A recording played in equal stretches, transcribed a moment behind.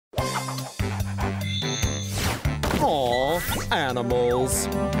Aw, animals.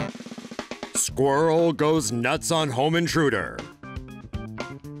 Squirrel goes nuts on home intruder.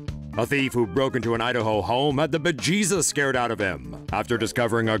 A thief who broke into an Idaho home had the bejesus scared out of him after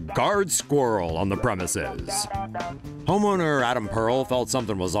discovering a guard squirrel on the premises. Homeowner Adam Pearl felt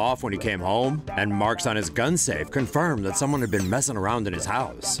something was off when he came home, and marks on his gun safe confirmed that someone had been messing around in his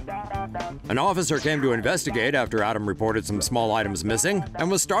house. An officer came to investigate after Adam reported some small items missing and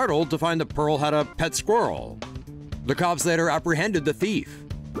was startled to find that Pearl had a pet squirrel. The cops later apprehended the thief.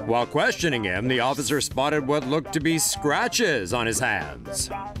 While questioning him, the officer spotted what looked to be scratches on his hands.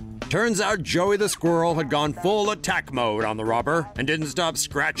 Turns out Joey the squirrel had gone full attack mode on the robber and didn't stop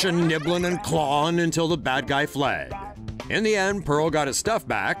scratching, nibbling, and clawing until the bad guy fled. In the end, Pearl got his stuff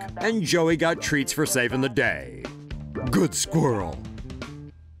back, and Joey got treats for saving the day. Good squirrel.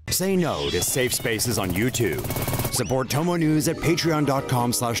 Say no to safe spaces on YouTube. Support TomoNews at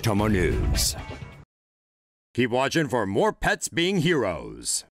patreon.com/TomoNews. Keep watching for more pets being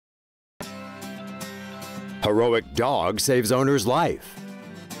heroes. Heroic dog saves owner's life.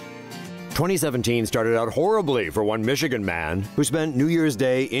 2017 started out horribly for one Michigan man who spent New Year's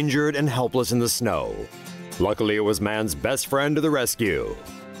Day injured and helpless in the snow. Luckily, it was man's best friend to the rescue.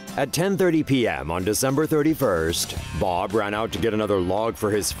 At 10:30 p.m. on December 31st, Bob ran out to get another log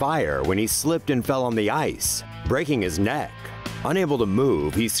for his fire when he slipped and fell on the ice, breaking his neck. Unable to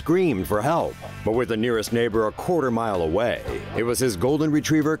move, he screamed for help, but with the nearest neighbor a quarter-mile away, it was his golden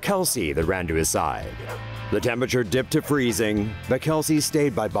retriever Kelsey that ran to his side. The temperature dipped to freezing, but Kelsey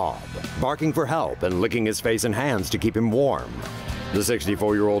stayed by Bob, barking for help and licking his face and hands to keep him warm. The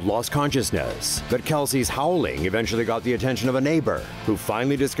 64-year-old lost consciousness, but Kelsey's howling eventually got the attention of a neighbor, who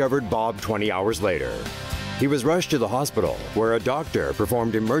finally discovered Bob 20 hours later. He was rushed to the hospital, where a doctor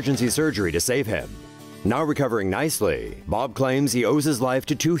performed emergency surgery to save him. Now recovering nicely, Bob claims he owes his life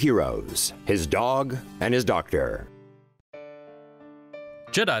to two heroes, his dog and his doctor.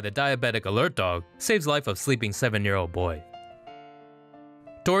 Jedi, the diabetic alert dog, saves life of sleeping 7-year-old boy.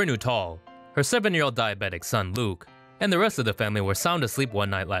 Tori Nuttall, her 7-year-old diabetic son Luke, and the rest of the family were sound asleep one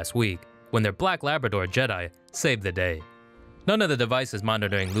night last week when their black Labrador Jedi saved the day. None of the devices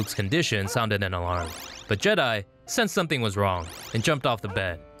monitoring Luke's condition sounded an alarm, but Jedi sensed something was wrong and jumped off the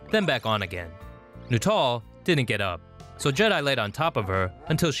bed, then back on again. Nuttall didn't get up, so Jedi laid on top of her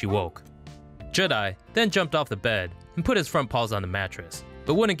until she woke. Jedi then jumped off the bed and put his front paws on the mattress,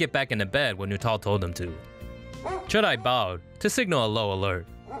 but wouldn't get back into bed when Nuttall told him to. Jedi bowed to signal a low alert,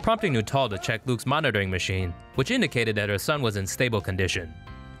 prompting Nuttall to check Luke's monitoring machine, which indicated that her son was in stable condition.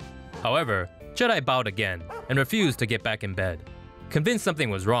 However, Jedi bowed again and refused to get back in bed. Convinced something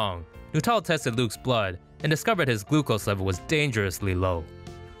was wrong, Nuttall tested Luke's blood and discovered his glucose level was dangerously low.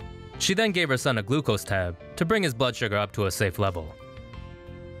 She then gave her son a glucose tab to bring his blood sugar up to a safe level.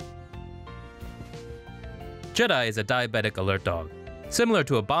 Jedi is a diabetic alert dog. Similar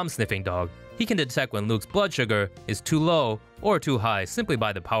to a bomb-sniffing dog, he can detect when Luke's blood sugar is too low or too high simply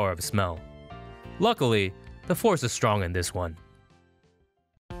by the power of smell. Luckily, the force is strong in this one.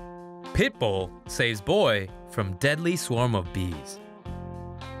 Pitbull saves boy from deadly swarm of bees.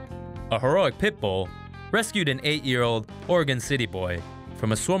 A heroic pitbull rescued an 8-year-old Oregon City boy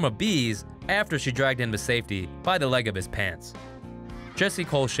from a swarm of bees after she dragged him to safety by the leg of his pants. Jesse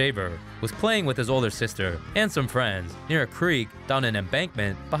Cole Shaver was playing with his older sister and some friends near a creek down an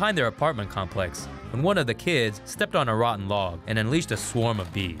embankment behind their apartment complex when one of the kids stepped on a rotten log and unleashed a swarm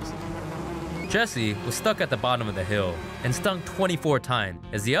of bees. Jesse was stuck at the bottom of the hill and stung 24 times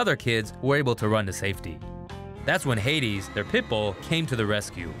as the other kids were able to run to safety. That's when Hades, their pit bull, came to the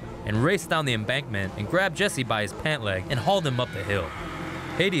rescue and raced down the embankment and grabbed Jesse by his pant leg and hauled him up the hill.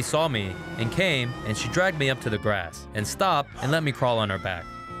 Hades saw me and came, and she dragged me up to the grass and stopped and let me crawl on her back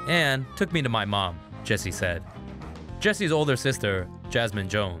and took me to my mom, Jesse said. Jesse's older sister, Jasmine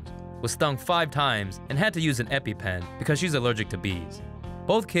Jones, was stung 5 times and had to use an EpiPen because she's allergic to bees.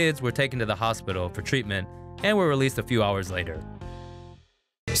 Both kids were taken to the hospital for treatment and were released a few hours later.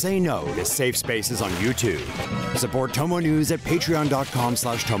 Say no to safe spaces on YouTube. Support TomoNews at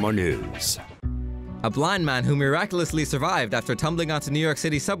patreon.com/TomoNews. A blind man who miraculously survived after tumbling onto New York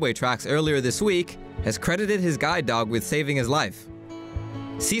City subway tracks earlier this week has credited his guide dog with saving his life.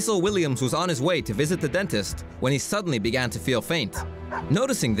 Cecil Williams was on his way to visit the dentist when he suddenly began to feel faint.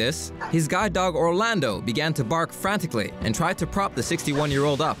 Noticing this, his guide dog Orlando began to bark frantically and tried to prop the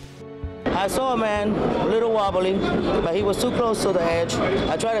 61-year-old up. I saw a man, a little wobbly, but he was too close to the edge.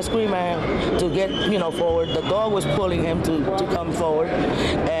 I tried to scream at him to get, forward. The dog was pulling him to come forward,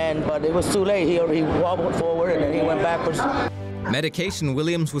 but it was too late. He wobbled forward and then he went backwards. Medication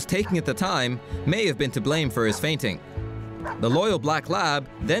Williams was taking at the time may have been to blame for his fainting. The loyal black lab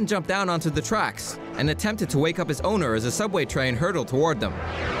then jumped down onto the tracks and attempted to wake up his owner as a subway train hurtled toward them.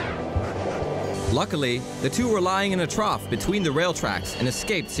 Luckily, the two were lying in a trough between the rail tracks and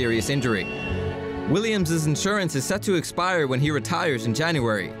escaped serious injury. Williams' insurance is set to expire when he retires in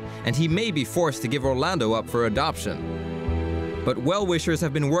January, and he may be forced to give Orlando up for adoption. But well-wishers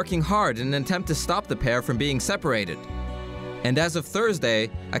have been working hard in an attempt to stop the pair from being separated. And as of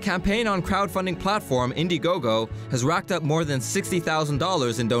Thursday, a campaign on crowdfunding platform Indiegogo has racked up more than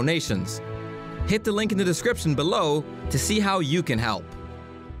 $60,000 in donations. Hit the link in the description below to see how you can help.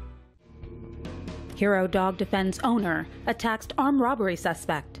 Hero dog defends owner, attacks armed robbery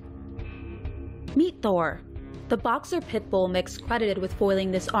suspect. Meet Thor, the boxer pit bull mix credited with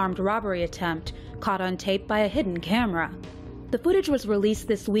foiling this armed robbery attempt, caught on tape by a hidden camera. The footage was released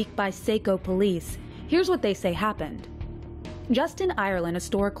this week by Saco police. Here's what they say happened. Justin Ireland, a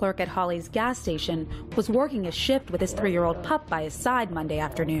store clerk at Holly's gas station, was working a shift with his 3-year-old pup by his side Monday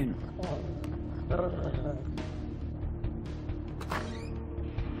afternoon.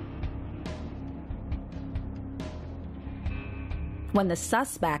 When the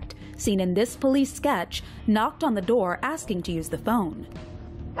suspect, seen in this police sketch, knocked on the door asking to use the phone.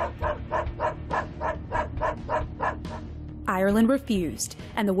 Ireland refused,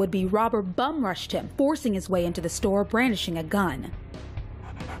 and the would-be robber bum-rushed him, forcing his way into the store brandishing a gun.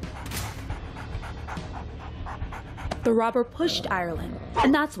 The robber pushed Ireland,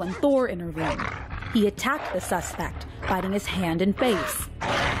 and that's when Thor intervened. He attacked the suspect, biting his hand and face.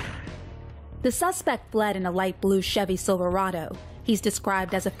 The suspect fled in a light blue Chevy Silverado. He's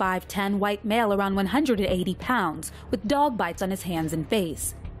described as a 5'10" white male around 180 pounds, with dog bites on his hands and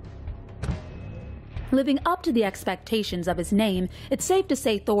face. Living up to the expectations of his name, it's safe to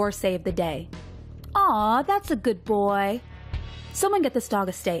say Thor saved the day. Aw, that's a good boy. Someone get this dog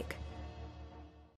a steak.